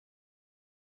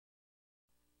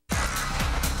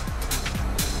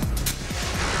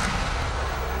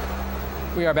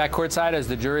We are back courtside as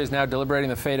the jury is now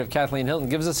deliberating the fate of Kathleen Hilton.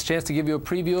 Gives us a chance to give you a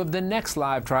preview of the next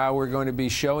live trial we're going to be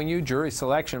showing you. Jury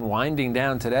selection winding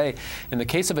down today in the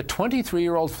case of a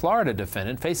 23-year-old Florida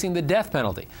defendant facing the death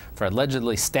penalty for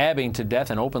allegedly stabbing to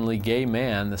death an openly gay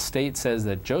man. The state says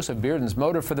that Joseph Bearden's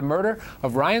motive for the murder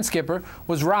of Ryan Skipper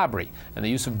was robbery, and the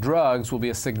use of drugs will be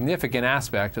a significant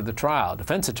aspect of the trial.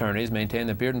 Defense attorneys maintain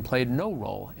that Bearden played no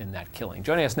role in that killing.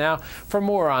 Joining us now for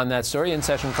more on that story,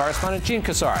 in-session correspondent Gene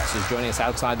Casares is joining us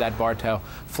outside that Bartow,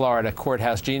 Florida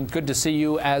courthouse. Gene, good to see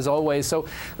you as always. So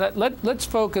let's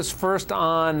focus first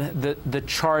on the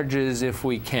charges if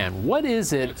we can. What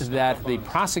is it that the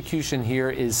prosecution here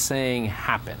is saying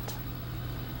happened?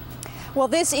 Well,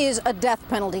 this is a death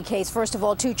penalty case. First of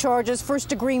all, 2 charges: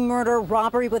 first-degree murder,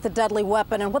 robbery with a deadly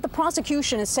weapon. And what the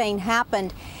prosecution is saying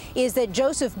happened is that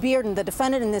Joseph Bearden, the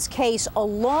defendant in this case,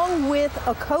 along with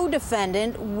a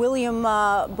co-defendant, William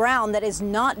Brown, that is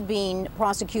not being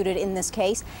prosecuted in this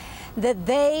case, that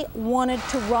they wanted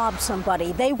to rob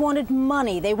somebody. They wanted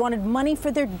money. They wanted money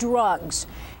for their drugs.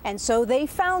 And so they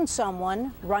found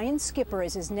someone. Ryan Skipper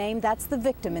is his name. That's the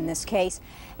victim in this case.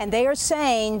 And they are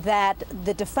saying that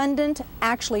the defendant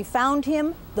actually found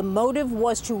him. The motive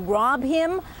was to rob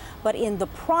him, but in the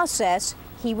process,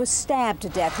 he was stabbed to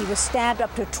death. He was stabbed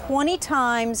up to 20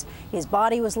 times. His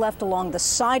body was left along the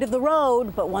side of the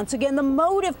road. But once again, the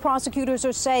motive, prosecutors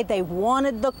are saying, they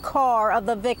wanted the car of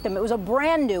the victim. It was a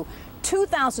brand new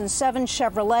 2007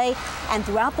 Chevrolet, and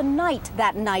throughout the night,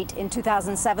 that night in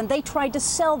 2007, they tried to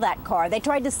sell that car. They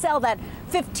tried to sell that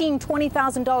 $15,000,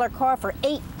 $20,000 car for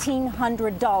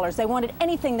 $1,800. They wanted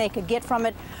anything they could get from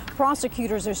it.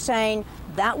 Prosecutors are saying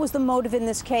that was the motive in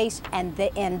this case, and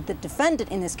the defendant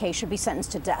in this case should be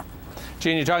sentenced to death.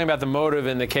 Gene, you're talking about the motive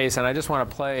in the case, and I just want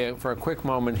to play for a quick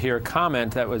moment here a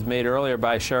comment that was made earlier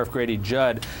by Sheriff Grady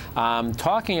Judd,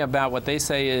 talking about what they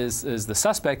say is the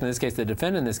suspect, in this case the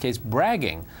defendant in this case,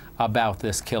 bragging about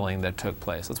this killing that took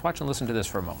place. Let's watch and listen to this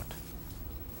for a moment.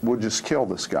 We'll just kill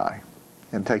this guy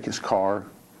and take his car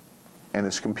and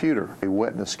his computer. A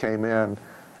witness came in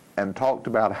and talked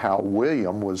about how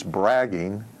William was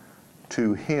bragging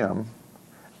to him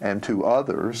and to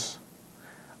others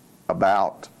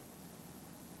about,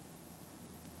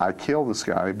 I killed this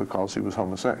guy because he was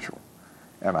homosexual,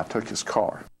 and I took his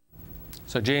car.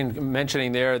 So, Gene,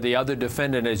 mentioning there the other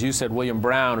defendant, as you said, William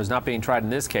Brown, who's not being tried in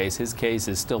this case. His case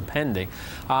is still pending.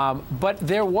 But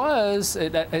there was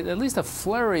at least a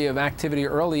flurry of activity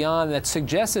early on that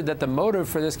suggested that the motive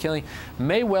for this killing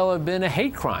may well have been a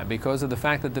hate crime because of the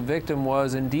fact that the victim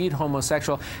was indeed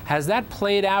homosexual. Has that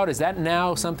played out? Is that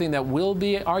now something that will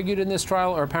be argued in this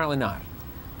trial, or apparently not?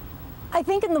 I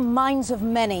think in the minds of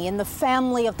many, in the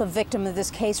family of the victim of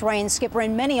this case, Ryan Skipper,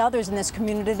 and many others in this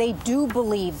community, they do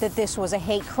believe that this was a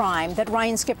hate crime, that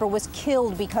Ryan Skipper was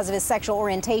killed because of his sexual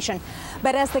orientation.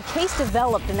 But as the case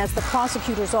developed and as the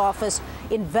prosecutor's office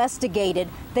investigated,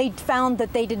 they found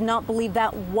that they did not believe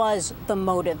that was the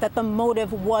motive, that the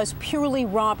motive was purely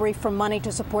robbery for money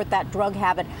to support that drug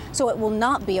habit. So it will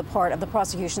not be a part of the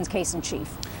prosecution's case in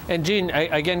chief. And Gene,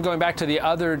 again, going back to the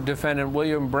other defendant,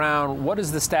 William Brown, what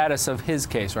is the status of his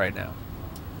case right now?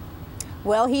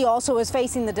 Well, he also is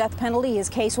facing the death penalty. His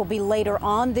case will be later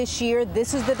on this year.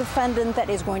 This is the defendant that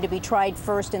is going to be tried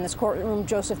first in this courtroom,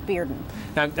 Joseph Bearden.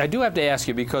 Now, I do have to ask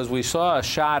you, because we saw a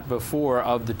shot before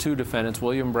of the 2 defendants,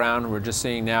 William Brown, who we're just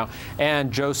seeing now,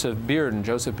 and Joseph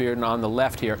Bearden on the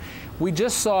left here. We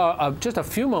just saw, just a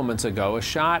few moments ago, a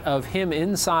shot of him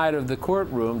inside of the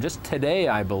courtroom, just today,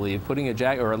 I believe, putting a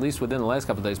jacket, or at least within the last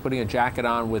couple of days, putting a jacket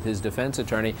on with his defense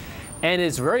attorney. And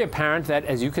it's very apparent that,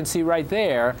 as you can see right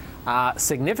there,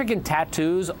 significant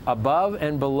tattoos above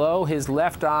and below his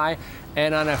left eye.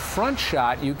 And on a front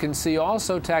shot, you can see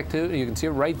also tattoo, you can see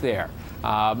it right there,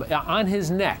 on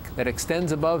his neck that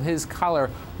extends above his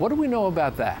collar. What do we know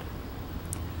about that?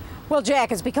 Well, Jack,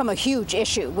 has become a huge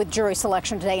issue with jury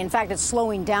selection today. In fact, it's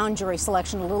slowing down jury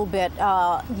selection a little bit.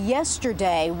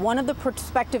 Yesterday, one of the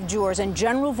prospective jurors, and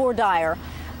General Vordaer,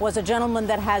 was a gentleman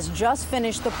that has just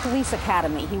finished the police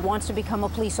academy. He wants to become a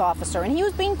police officer, and he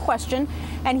was being questioned,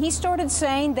 and he started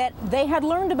saying that they had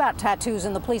learned about tattoos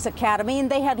in the police academy, and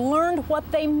they had learned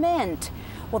what they meant.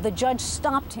 Well, the judge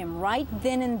stopped him right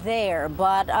then and there,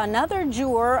 but another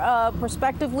juror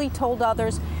prospectively told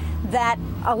others that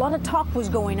a lot of talk was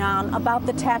going on about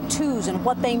the tattoos and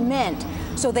what they meant.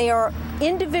 So they are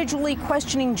individually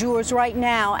questioning jurors right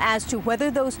now as to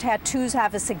whether those tattoos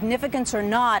have a significance or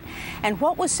not. And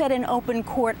what was said in open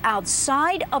court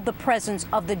outside of the presence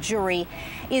of the jury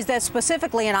is that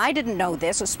specifically, and I didn't know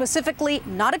this, specifically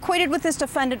not equated with this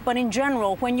defendant, but in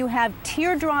general, when you have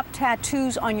teardrop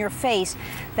tattoos on your face,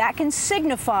 that can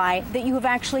signify that you have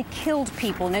actually killed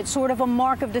people. And it's sort of a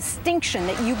mark of distinction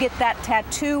that you get that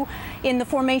tattoo in the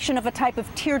formation of a type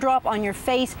of teardrop on your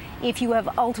face if you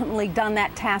have ultimately done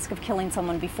that task of killing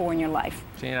someone before in your life.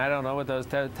 Gene, I don't know what those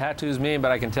tattoos mean,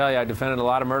 but I can tell you I defended a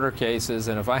lot of murder cases,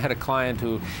 and if I had a client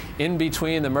who, in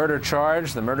between the murder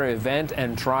charge, the murder event,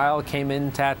 and trial came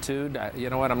in tattooed,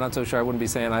 you know what, I'm not so sure I wouldn't be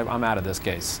saying I'm out of this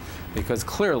case, because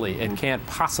clearly it can't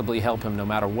possibly help him no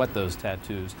matter what those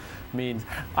tattoos mean.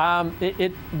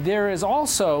 There is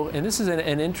also, and this is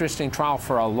an interesting trial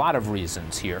for a lot of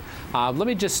reasons here. Let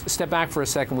me just step back for a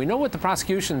second. We know what the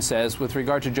prosecution says with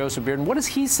regard to Joseph Bearden. What does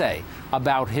he say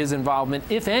about his involvement,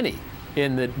 if any,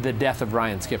 in the death of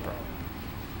Ryan Skipper?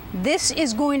 This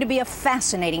is going to be a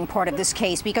fascinating part of this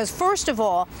case because, first of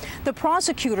all, the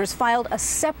prosecutors filed a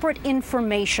separate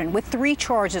information with 3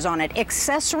 charges on it: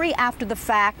 accessory after the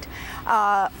fact,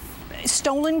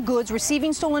 stolen goods,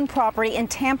 receiving stolen property,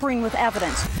 and tampering with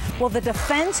evidence. Well, the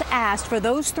defense asked for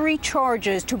those 3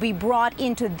 charges to be brought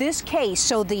into this case,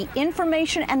 so the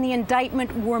information and the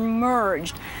indictment were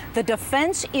merged. The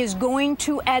defense is going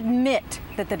to admit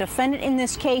that the defendant in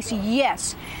this case,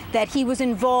 yes, that he was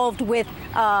involved with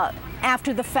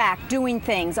after the fact, doing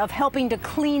things, of helping to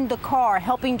clean the car,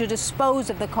 helping to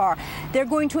dispose of the car. They're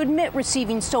going to admit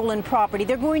receiving stolen property.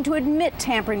 They're going to admit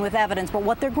tampering with evidence. But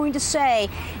what they're going to say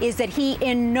is that he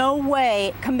in no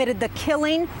way committed the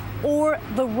killing or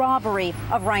the robbery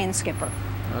of Ryan Skipper.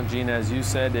 Well, Gene, as you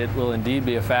said, it will indeed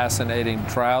be a fascinating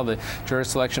trial. The jury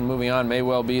selection moving on may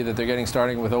well be that they're getting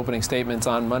starting with opening statements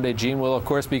on Monday. Gene will, of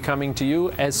course, be coming to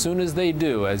you as soon as they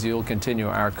do, as you'll continue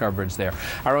our coverage there.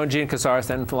 Our own Gene Casares,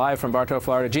 then live from Bartow,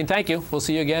 Florida. Gene, thank you. We'll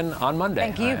see you again on Monday.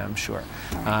 Thank you. I am sure.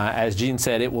 As Gene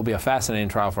said, it will be a fascinating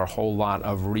trial for a whole lot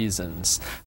of reasons.